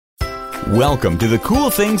Welcome to the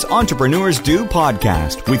Cool Things Entrepreneurs Do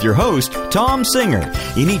podcast with your host, Tom Singer.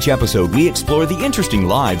 In each episode, we explore the interesting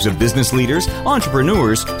lives of business leaders,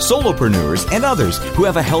 entrepreneurs, solopreneurs, and others who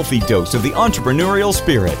have a healthy dose of the entrepreneurial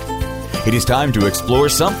spirit. It is time to explore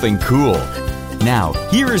something cool. Now,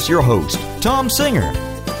 here is your host, Tom Singer.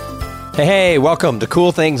 Hey, welcome to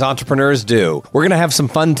Cool Things Entrepreneurs Do. We're going to have some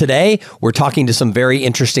fun today. We're talking to some very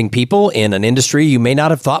interesting people in an industry you may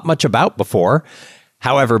not have thought much about before.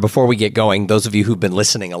 However, before we get going, those of you who've been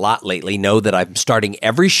listening a lot lately know that I'm starting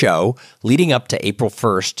every show leading up to April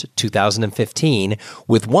 1st, 2015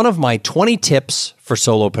 with one of my 20 tips for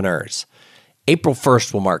solopreneurs. April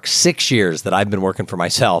 1st will mark 6 years that I've been working for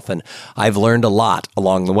myself, and I've learned a lot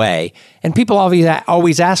along the way. And people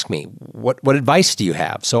always ask me, what advice do you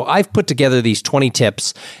have? So I've put together these 20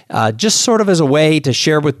 tips just sort of as a way to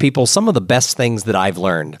share with people some of the best things that I've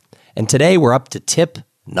learned. And today we're up to tip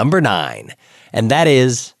number 9, and that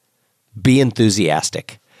is be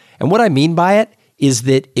enthusiastic. And what I mean by it is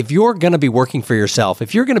that if you're going to be working for yourself,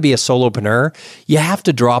 if you're going to be a solopreneur, you have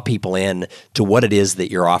to draw people in to what it is that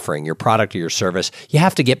you're offering, your product or your service. You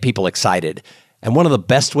have to get people excited. And one of the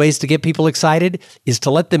best ways to get people excited is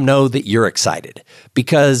to let them know that you're excited,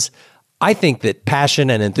 because I think that passion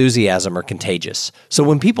and enthusiasm are contagious. So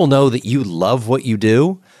when people know that you love what you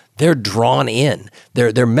do, they're drawn in.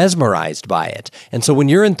 They're mesmerized by it. And so when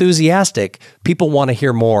you're enthusiastic, people want to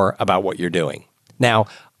hear more about what you're doing. Now,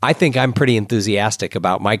 I think I'm pretty enthusiastic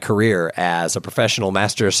about my career as a professional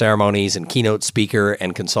master of ceremonies and keynote speaker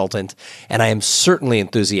and consultant, and I am certainly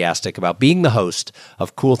enthusiastic about being the host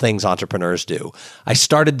of Cool Things Entrepreneurs Do. I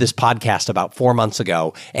started this podcast about 4 months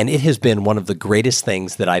ago, and it has been one of the greatest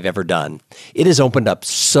things that I've ever done. It has opened up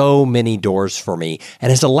so many doors for me and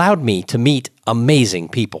has allowed me to meet amazing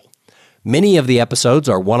people. Many of the episodes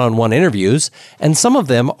are one-on-one interviews, and some of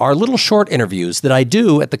them are little short interviews that I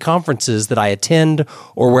do at the conferences that I attend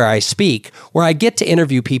or where I speak, where I get to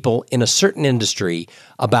interview people in a certain industry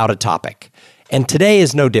about a topic. And today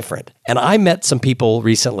is no different. And I met some people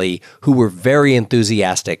recently who were very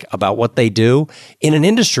enthusiastic about what they do in an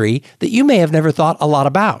industry that you may have never thought a lot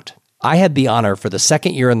about. I had the honor for the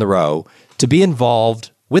second year in the row to be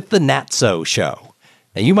involved with the NATSO show.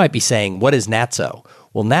 Now, you might be saying, what is NATSO?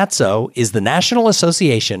 Well, NATSO is the National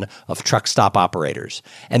Association of Truck Stop Operators,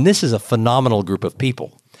 and this is a phenomenal group of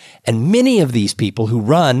people. And many of these people who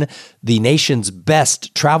run the nation's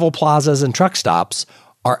best travel plazas and truck stops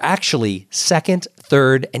are actually second,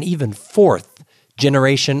 third, and even fourth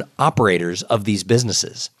generation operators of these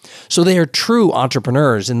businesses. So they are true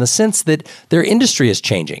entrepreneurs in the sense that their industry is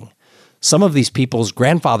changing. Some of these people's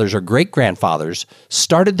grandfathers or great-grandfathers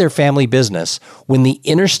started their family business when the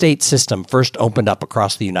interstate system first opened up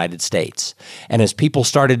across the United States. And as people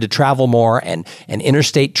started to travel more and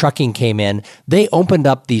interstate trucking came in, they opened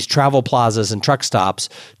up these travel plazas and truck stops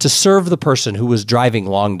to serve the person who was driving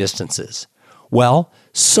long distances. Well,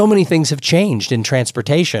 so many things have changed in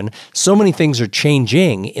transportation. So many things are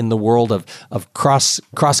changing in the world of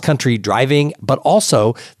cross-country driving, but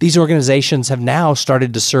also these organizations have now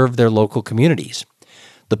started to serve their local communities.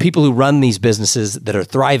 The people who run these businesses that are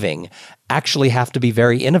thriving actually have to be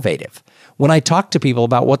very innovative. When I talk to people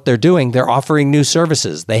about what they're doing, they're offering new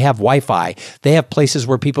services. They have Wi-Fi. They have places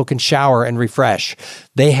where people can shower and refresh.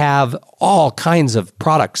 They have all kinds of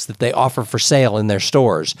products that they offer for sale in their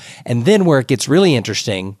stores. And then where it gets really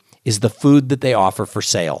interesting is the food that they offer for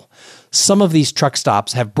sale. Some of these truck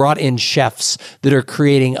stops have brought in chefs that are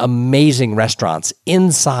creating amazing restaurants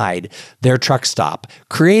inside their truck stop,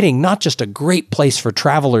 creating not just a great place for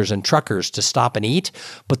travelers and truckers to stop and eat,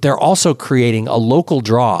 but they're also creating a local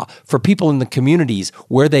draw for people in the communities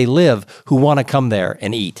where they live who want to come there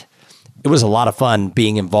and eat. It was a lot of fun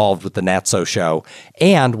being involved with the NATSO show.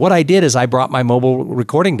 And what I did is I brought my mobile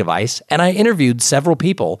recording device and I interviewed several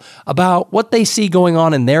people about what they see going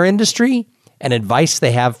on in their industry and advice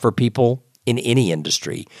they have for people in any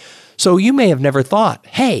industry. So you may have never thought,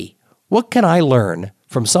 hey, what can I learn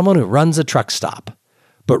from someone who runs a truck stop?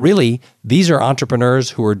 But really, these are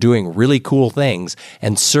entrepreneurs who are doing really cool things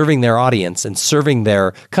and serving their audience and serving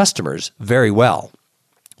their customers very well.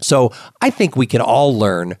 So I think we can all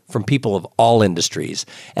learn from people of all industries.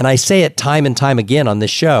 And I say it time and time again on this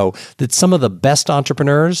show that some of the best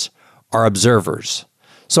entrepreneurs are observers.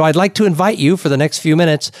 So I'd like to invite you for the next few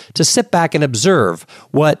minutes to sit back and observe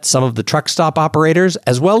what some of the truck stop operators,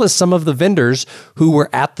 as well as some of the vendors who were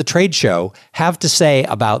at the trade show, have to say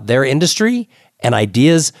about their industry and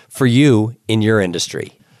ideas for you in your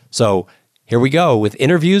industry. So here we go with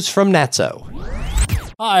interviews from NATSO.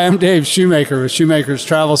 Hi, I'm Dave Shoemaker with Shoemaker's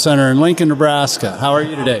Travel Center in Lincoln, Nebraska. How are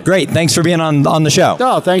you today? Great. Thanks for being on the show.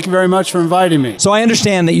 Oh, thank you very much for inviting me. So I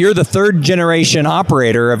understand that you're the third generation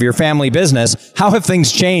operator of your family business. How have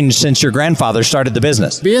things changed since your grandfather started the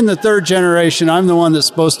business? Being the third generation, I'm the one that's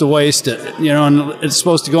supposed to waste it, and it's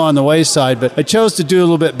supposed to go on the wayside, but I chose to do a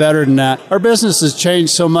little bit better than that. Our business has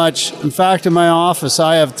changed so much. In fact, in my office,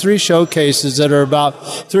 I have 3 showcases that are about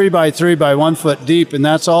 3 by 3 by 1 foot deep, and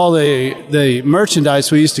that's all the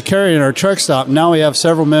merchandise we used to carry in our truck stop. Now we have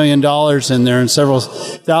several $1 million in there and several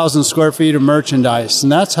thousand square feet of merchandise,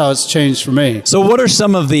 and that's how it's changed for me. So what are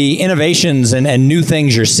some of the innovations and new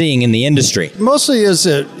things you're seeing in the industry? Mostly is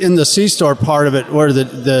in the C-store part of it, where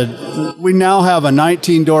we now have a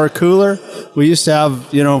 19-door cooler. We used to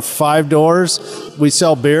have, 5 doors. We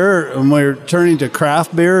sell beer, and we're turning to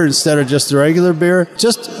craft beer instead of just the regular beer.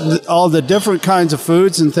 Just all the different kinds of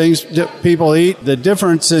foods and things that people eat. The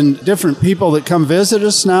difference in different people that come visit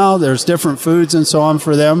us now. There's different foods and so on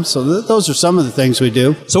for them. So those are some of the things we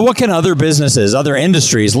do. So what can other businesses, other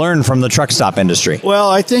industries learn from the truck stop industry? Well,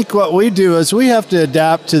 I think what we do is we have to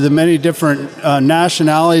adapt to the many different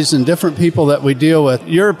nationalities and different people that we deal with.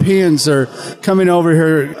 Europeans are coming over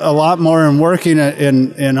here a lot more and working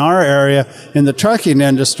in our area in the trucking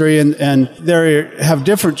industry, and they have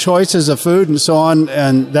different choices of food and so on,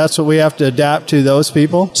 and that's what we have to adapt to, those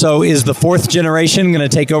people. So is the 4th generation going to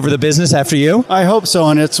take over the business after you? I hope so,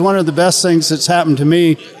 and it's one of the best things that's happened to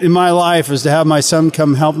me in my life is to have my son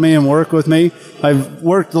come help me and work with me. I've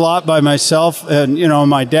worked a lot by myself, and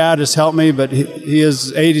my dad has helped me, but he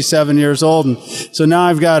is 87 years old, and so now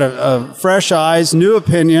I've got a fresh eyes, new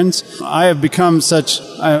opinions. I have become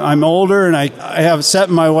I'm older, and I have set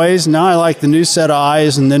in my ways. Now I like the new set of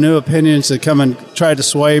eyes and the new opinions that come and try to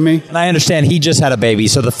sway me. And I understand he just had a baby,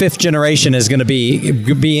 so the 5th generation is going to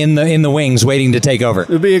be in the wings waiting to take over.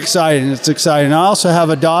 It'll be exciting. It's exciting. I also have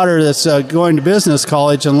a daughter that's going to business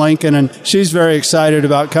college in Lincoln, and she's very excited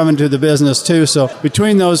about coming to the business too. So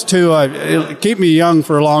between those two, it'll keep me young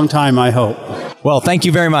for a long time, I hope. Well, thank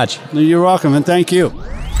you very much. You're welcome, and thank you.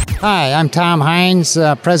 Hi, I'm Tom Hines,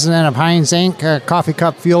 president of Hines Inc., Coffee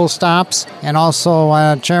Cup Fuel Stops, and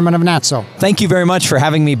also chairman of NATSO. Thank you very much for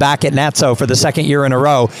having me back at NATSO for the 2nd year in a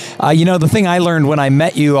row. The thing I learned when I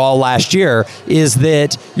met you all last year is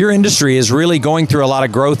that your industry is really going through a lot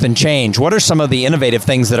of growth and change. What are some of the innovative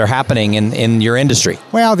things that are happening in your industry?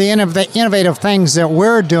 Well, the innovative things that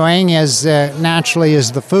we're doing is naturally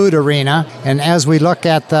is the food arena. And as we look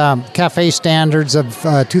at the CAFE standards of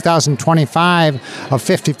 2025 of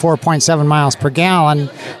 54.7 miles per gallon,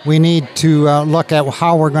 we need to look at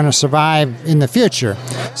how we're going to survive in the future.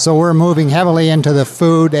 So we're moving heavily into the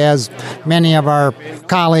food, as many of our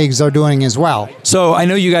colleagues are doing as well. So I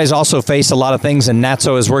know you guys also face a lot of things, and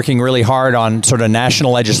NATSO is working really hard on sort of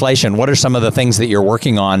national legislation. What are some of the things that you're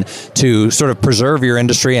working on to sort of preserve your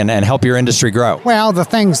industry and help your industry grow? Well,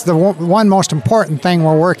 the one most important thing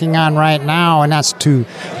we're working on right now, and that's to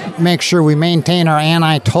make sure we maintain our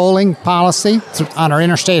anti-tolling policy on our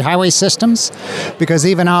interstate highway systems, because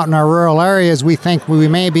even out in our rural areas, we think we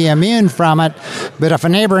may be immune from it, but if a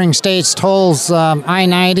neighboring state tolls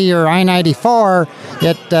I-90 or I-94,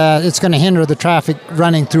 it's going to hinder the traffic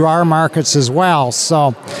running through our markets as well.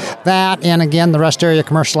 So that, and again, the rest area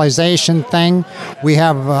commercialization thing, we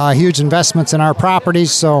have huge investments in our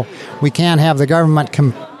properties, so we can't have the government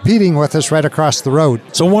competing with us right across the road.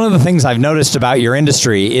 So one of the things I've noticed about your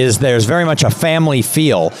industry is there's very much a family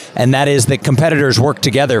feel, and that is that competitors work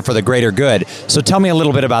together for the greater good. So tell me a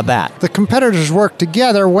little bit about that. The competitors work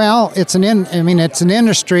together. Well, it's an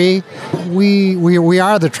industry. We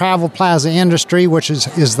are the travel plaza industry, which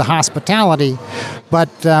is the hospitality, but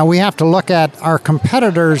we have to look at our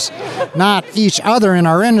competitors, not each other in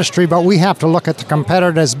our industry, but we have to look at the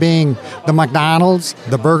competitors as being the McDonald's,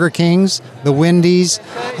 the Burger Kings, the Wendy's,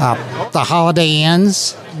 the Holiday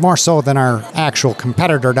Inns, more so than our actual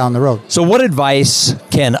competitor down the road. So what advice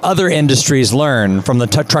can other industries learn from the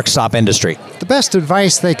truck stop industry? The best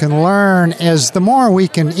advice they can learn is the more we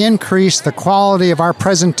can increase the quality of our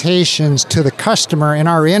presentations to the customer in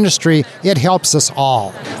our industry, it helps us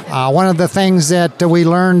all. One of the things that we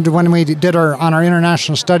learned when we did on our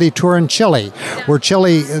international study tour in Chile, where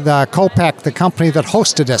Chile, the COPEC, the company that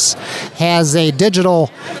hosted us, has a digital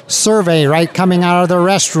survey coming out of their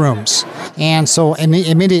restrooms. And so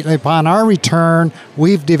immediately upon our return,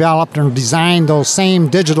 we've developed and designed those same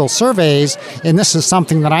digital surveys, and this is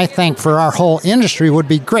something that I think for our whole industry would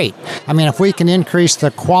be great. I mean, if we can increase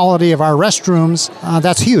the quality of our restrooms,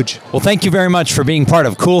 that's huge. Well, thank you very much for being part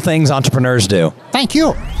of Cool Things Entrepreneurs Do. Thank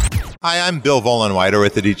you. Hi, I'm Bill Vollenweider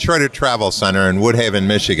with the Detroit Travel Center in Woodhaven,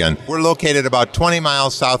 Michigan. We're located about 20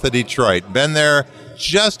 miles south of Detroit. Been there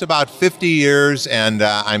just about 50 years, and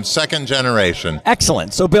I'm second generation.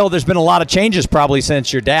 Excellent. So, Bill, there's been a lot of changes probably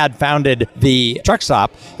since your dad founded the truck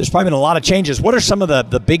stop. There's probably been a lot of changes. What are some of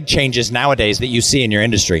the big changes nowadays that you see in your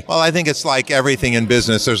industry? Well, I think it's like everything in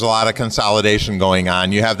business. There's a lot of consolidation going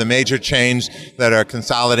on. You have the major chains that are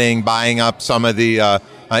consolidating, buying up some of the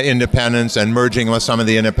independents and merging with some of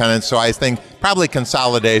the independents. So I think probably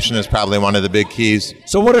consolidation is probably one of the big keys.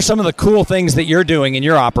 So what are some of the cool things that you're doing in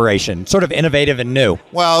your operation, sort of innovative and new?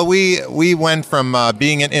 Well, we went from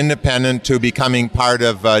being an independent to becoming part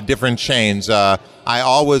of different chains. I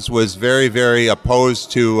always was very, very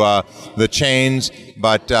opposed to the chains,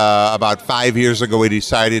 but about 5 years ago we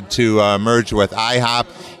decided to merge with IHOP,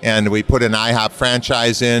 and we put an IHOP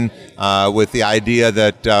franchise in with the idea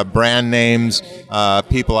that brand names,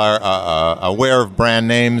 people are aware of brand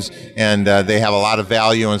names, and they have a lot of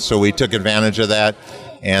value, and so we took advantage of that.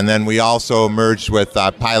 And then we also merged with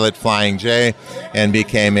Pilot Flying J and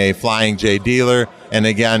became a Flying J dealer. And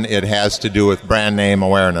again, it has to do with brand name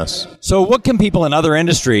awareness. So what can people in other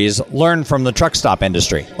industries learn from the truck stop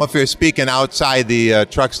industry? Well, if you're speaking outside the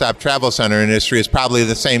truck stop travel center industry, it's probably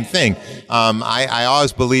the same thing. I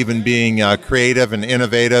always believe in being creative and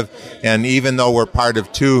innovative. And even though we're part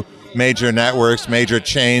of two major networks, major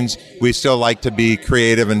chains, we still like to be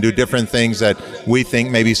creative and do different things that we think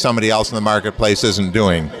maybe somebody else in the marketplace isn't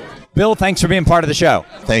doing. Bill, thanks for being part of the show.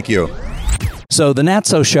 Thank you. So the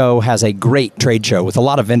NATSO show has a great trade show with a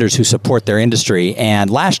lot of vendors who support their industry. And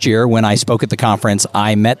last year, when I spoke at the conference,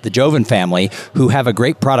 I met the Joven family, who have a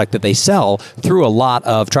great product that they sell through a lot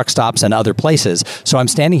of truck stops and other places. So I'm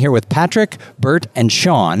standing here with Patrick, Bert, and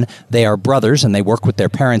Sean. They are brothers, and they work with their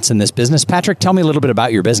parents in this business. Patrick, tell me a little bit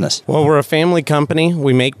about your business. Well, we're a family company.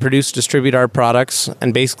 We make, produce, distribute our products,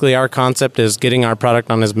 and basically our concept is getting our product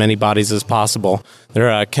on as many bodies as possible.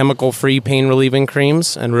 They're chemical-free pain-relieving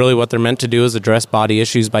creams, and really what they're meant to do is address body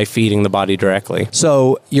issues by feeding the body directly.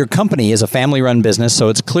 So your company is a family-run business, so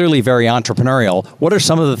it's clearly very entrepreneurial. What are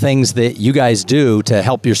some of the things that you guys do to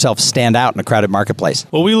help yourself stand out in a crowded marketplace?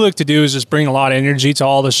 What we look to do is just bring a lot of energy to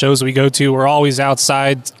all the shows we go to. We're always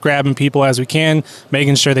outside grabbing people as we can,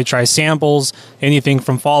 making sure they try samples, anything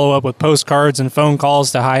from follow-up with postcards and phone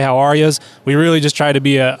calls to hi, how are yous. We really just try to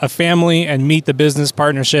be a family and meet the business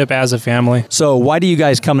partnership as a family. So why do you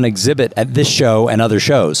guys come and exhibit at this show and other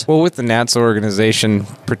shows? Well, with the NATSO organization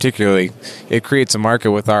particularly, it creates a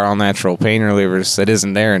market with our all-natural pain relievers that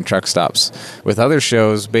isn't there in truck stops. With other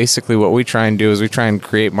shows, basically what we try and do is we try and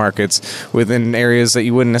create markets within areas that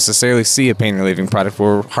you wouldn't necessarily see a pain-relieving product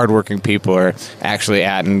where hardworking people are actually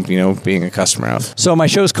at and, being a customer of. So my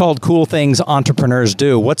show's called Cool Things Entrepreneurs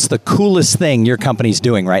Do. What's the coolest thing your company's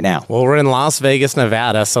doing right now? Well, we're in Las Vegas,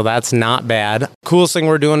 Nevada, so that's not bad. Coolest thing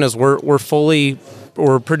we're doing is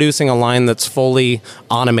we're producing a line that's fully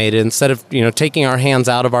automated instead of taking our hands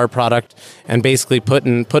out of our product and basically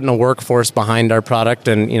putting a workforce behind our product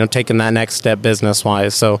and taking that next step business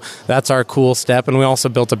wise. So that's our cool step, and we also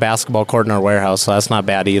built a basketball court in our warehouse, so that's not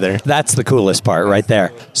bad either. That's the coolest part right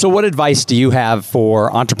there. So what advice do you have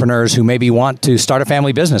for entrepreneurs who maybe want to start a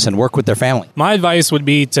family business and work with their family? My advice would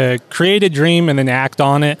be to create a dream and then act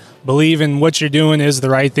on it. Believe in what you're doing is the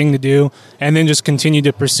right thing to do, and then just continue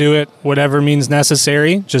to pursue it, whatever means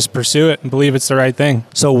necessary. Just pursue it and believe it's the right thing.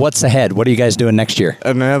 So what's ahead? What are you guys doing next year?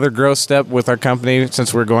 Another growth step with our company,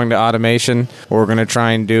 since we're going to automation, what we're going to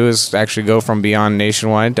try and do is actually go from beyond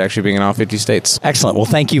nationwide to actually being in all 50 states. Excellent. Well,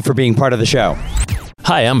 thank you for being part of the show.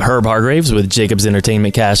 Hi, I'm Herb Hargraves with Jacobs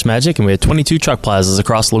Entertainment Cash Magic, and we have 22 truck plazas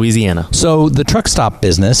across Louisiana. So the truck stop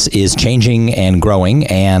business is changing and growing,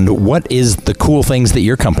 and what is the cool things that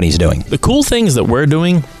your company's doing? The cool things that we're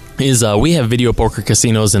doing is we have video poker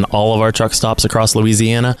casinos in all of our truck stops across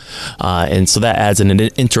Louisiana, and so that adds an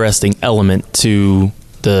interesting element to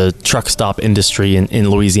the truck stop industry in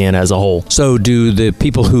Louisiana as a whole. So do the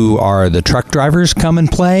people who are the truck drivers come and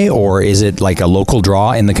play, or is it like a local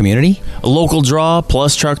draw in the community? A local draw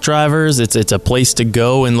plus truck drivers. It's a place to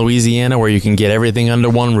go in Louisiana where you can get everything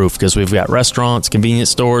under one roof because we've got restaurants,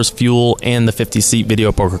 convenience stores, fuel, and the 50-seat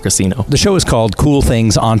video poker casino. The show is called Cool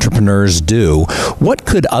Things Entrepreneurs Do. What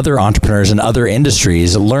could other entrepreneurs in other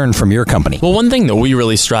industries learn from your company? Well, one thing that we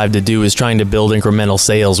really strive to do is trying to build incremental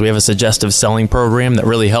sales. We have a suggestive selling program that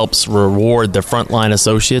really helps reward the frontline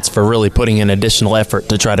associates for really putting in additional effort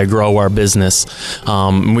to try to grow our business.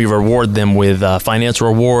 We reward them with financial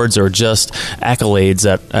rewards or just accolades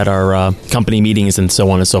at our company meetings and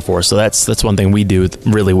so on and so forth. So that's one thing we do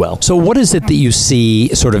really well. So what is it that you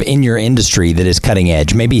see sort of in your industry that is cutting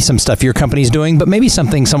edge? Maybe some stuff your company's doing, but maybe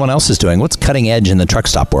something someone else is doing. What's cutting edge in the truck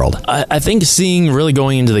stop world? I think seeing really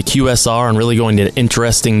going into the QSR and really going to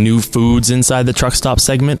interesting new foods inside the truck stop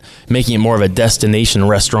segment, making it more of a destination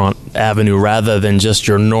restaurant avenue rather than just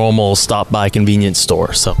your normal stop-by convenience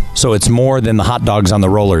store. So it's more than the hot dogs on the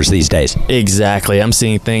rollers these days. Exactly. I'm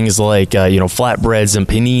seeing things like flatbreads and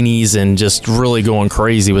paninis and just really going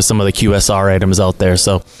crazy with some of the QSR items out there.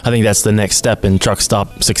 So I think that's the next step in truck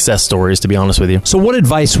stop success stories, to be honest with you. So what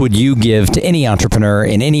advice would you give to any entrepreneur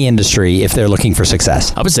in any industry if they're looking for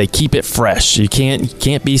success? I would say keep it fresh. You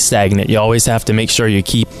can't be stagnant. You always have to make sure you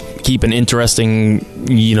keep an interesting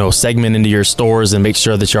segment into your stores and make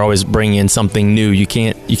sure that you're always bringing in something new. You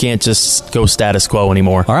can't just go status quo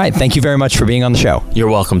anymore. All right. Thank you very much for being on the show. You're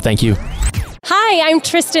welcome. Thank you. Hi, I'm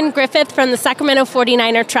Tristan Griffith from the Sacramento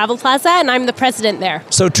 49er Travel Plaza, and I'm the president there.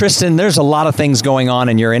 So, Tristan, there's a lot of things going on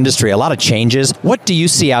in your industry, a lot of changes. What do you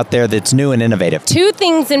see out there that's new and innovative? Two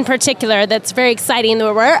things in particular that's very exciting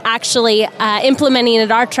that we're actually implementing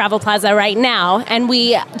at our Travel Plaza right now, and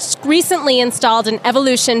we recently installed an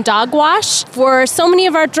Evolution dog wash. For so many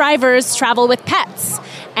of our drivers travel with pets,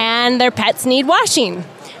 and their pets need washing.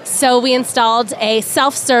 So we installed a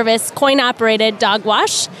self-service, coin-operated dog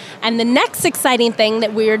wash. And the next exciting thing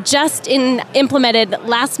that we were just implemented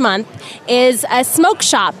last month is a smoke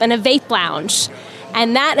shop and a vape lounge.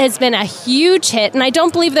 And that has been a huge hit. And I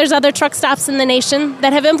don't believe there's other truck stops in the nation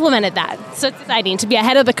that have implemented that. So it's exciting to be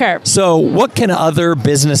ahead of the curve. So what can other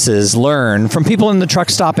businesses learn from people in the truck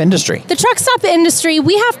stop industry? The truck stop industry,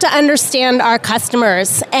 we have to understand our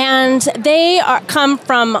customers. And they come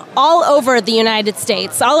from all over the United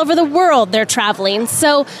States, all over the world they're traveling.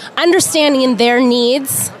 So understanding their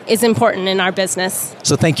needs is important in our business.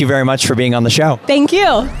 So thank you very much for being on the show. Thank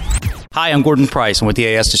you. Hi, I'm Gordon Price. I'm with the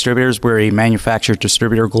AS Distributors. We're a manufacturer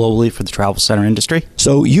distributor globally for the travel center industry.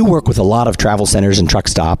 So you work with a lot of travel centers and truck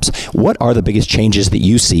stops. What are the biggest changes that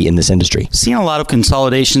you see in this industry? Seeing a lot of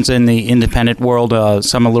consolidations in the independent world,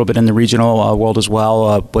 some a little bit in the regional world as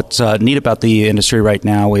well. What's neat about the industry right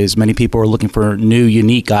now is many people are looking for new,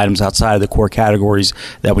 unique items outside of the core categories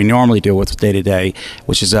that we normally deal with day to day,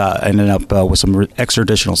 which is ending up with some extra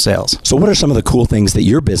additional sales. So what are some of the cool things that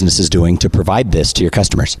your business is doing to provide this to your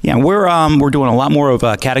customers? Yeah, we're doing a lot more of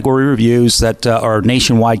category reviews that are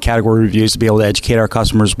nationwide category reviews to be able to educate our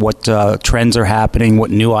customers what trends are happening, what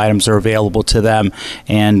new items are available to them,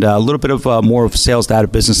 and a little bit of more of sales data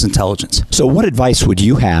business intelligence. So what advice would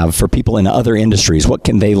you have for people in other industries? What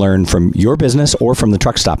can they learn from your business or from the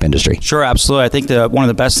truck stop industry? Sure, absolutely. I think one of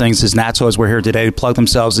the best things is NATSO, as we're here today, to plug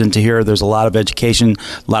themselves into here. There's a lot of education,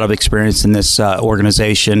 a lot of experience in this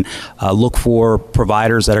organization. Look for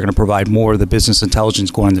providers that are going to provide more of the business intelligence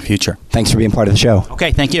going in the future. Thanks for being part of the show.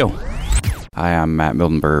 Okay, thank you. Hi, I'm Matt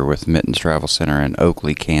Mildenberger with Mittens Travel Center in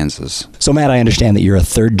Oakley, Kansas. So, Matt, I understand that you're a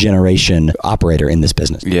third-generation operator in this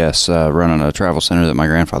business. Yes, running a travel center that my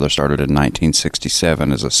grandfather started in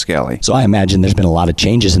 1967 as a Skelly. So I imagine there's been a lot of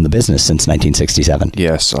changes in the business since 1967.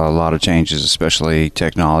 Yes, a lot of changes, especially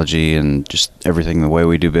technology and just everything. The way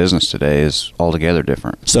we do business today is altogether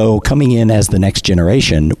different. So coming in as the next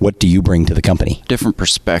generation, what do you bring to the company? Different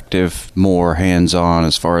perspective, more hands-on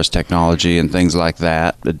as far as technology and things like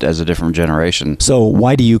that as a different generation. So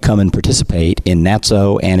why do you come and participate in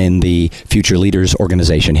NATSO and in the Future Leaders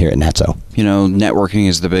organization here at NATSO? You know, networking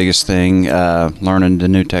is the biggest thing, learning the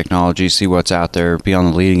new technology, see what's out there, be on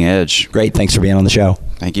the leading edge. Great. Thanks for being on the show.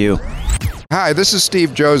 Thank you. Hi, this is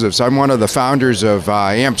Steve Josephs. I'm one of the founders of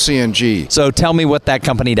AMP CNG. So tell me what that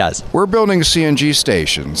company does. We're building CNG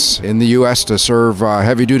stations in the U.S. to serve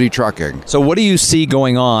heavy-duty trucking. So what do you see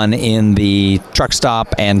going on in the truck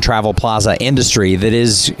stop and travel plaza industry that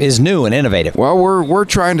is new and innovative? Well, we're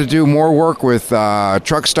trying to do more work with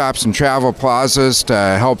truck stops and travel plazas to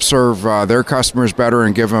help serve their customers better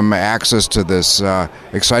and give them access to this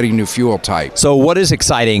exciting new fuel type. So what is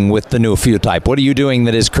exciting with the new fuel type? What are you doing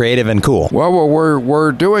that is creative and cool? Well, what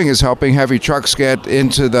we're doing is helping heavy trucks get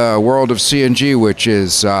into the world of CNG, which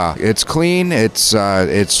is it's clean, it's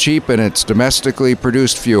cheap, and it's domestically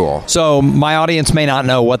produced fuel. So my audience may not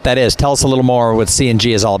know what that is. Tell us a little more what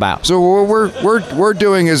CNG is all about. So what we're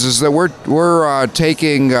doing is that we're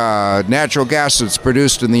taking natural gas that's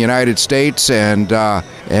produced in the United States and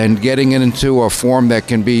getting it into a form that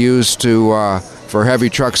can be used for heavy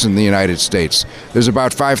trucks in the United States. There's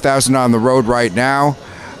about 5,000 on the road right now.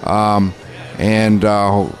 And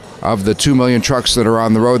the 2 million trucks that are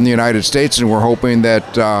on the road in the United States, and we're hoping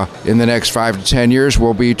that in the next 5 to 10 years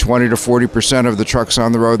we'll be 20 to 40% of the trucks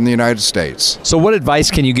on the road in the United States. So what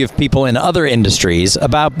advice can you give people in other industries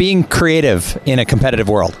about being creative in a competitive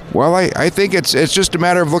world? Well, I think it's just a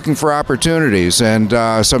matter of looking for opportunities, and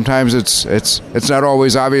sometimes it's not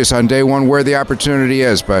always obvious on day one where the opportunity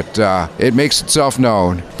is, but it makes itself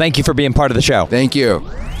known. Thank you for being part of the show. Thank you.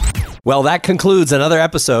 Well, that concludes another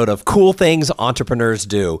episode of Cool Things Entrepreneurs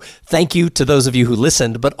Do. Thank you to those of you who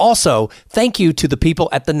listened, but also thank you to the people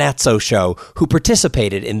at the Natso Show who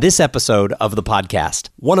participated in this episode of the podcast.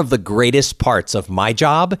 One of the greatest parts of my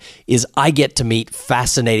job is I get to meet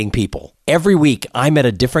fascinating people. Every week, I'm at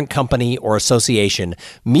a different company or association,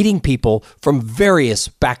 meeting people from various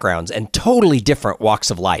backgrounds and totally different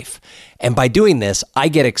walks of life. And by doing this, I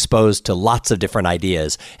get exposed to lots of different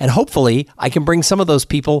ideas. And hopefully, I can bring some of those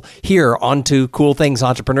people here onto Cool Things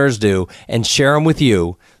Entrepreneurs Do and share them with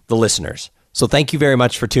you, the listeners. So thank you very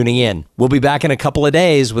much for tuning in. We'll be back in a couple of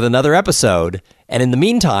days with another episode. And in the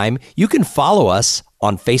meantime, you can follow us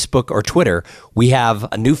on Facebook or Twitter. We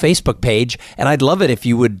have a new Facebook page, and I'd love it if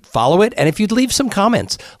you would follow it and if you'd leave some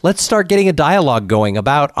comments. Let's start getting a dialogue going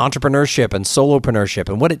about entrepreneurship and solopreneurship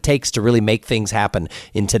and what it takes to really make things happen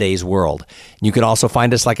in today's world. You can also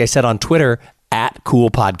find us, like I said, on Twitter at Cool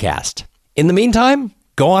Podcast. In the meantime,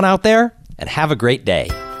 go on out there and have a great day.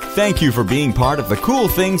 Thank you for being part of the Cool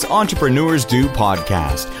Things Entrepreneurs Do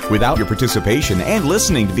podcast. Without your participation and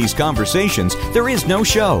listening to these conversations, there is no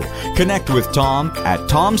show. Connect with Tom at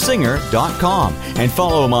tomsinger.com and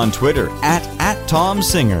follow him on Twitter at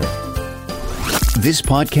TomSinger. This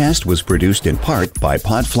podcast was produced in part by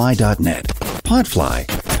Podfly.net. Podfly,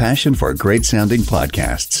 passion for great-sounding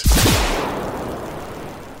podcasts.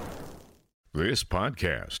 This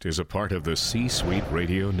podcast is a part of the C-Suite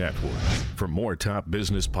Radio Network. For more top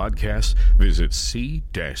business podcasts, visit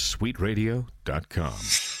c-suiteradio.com.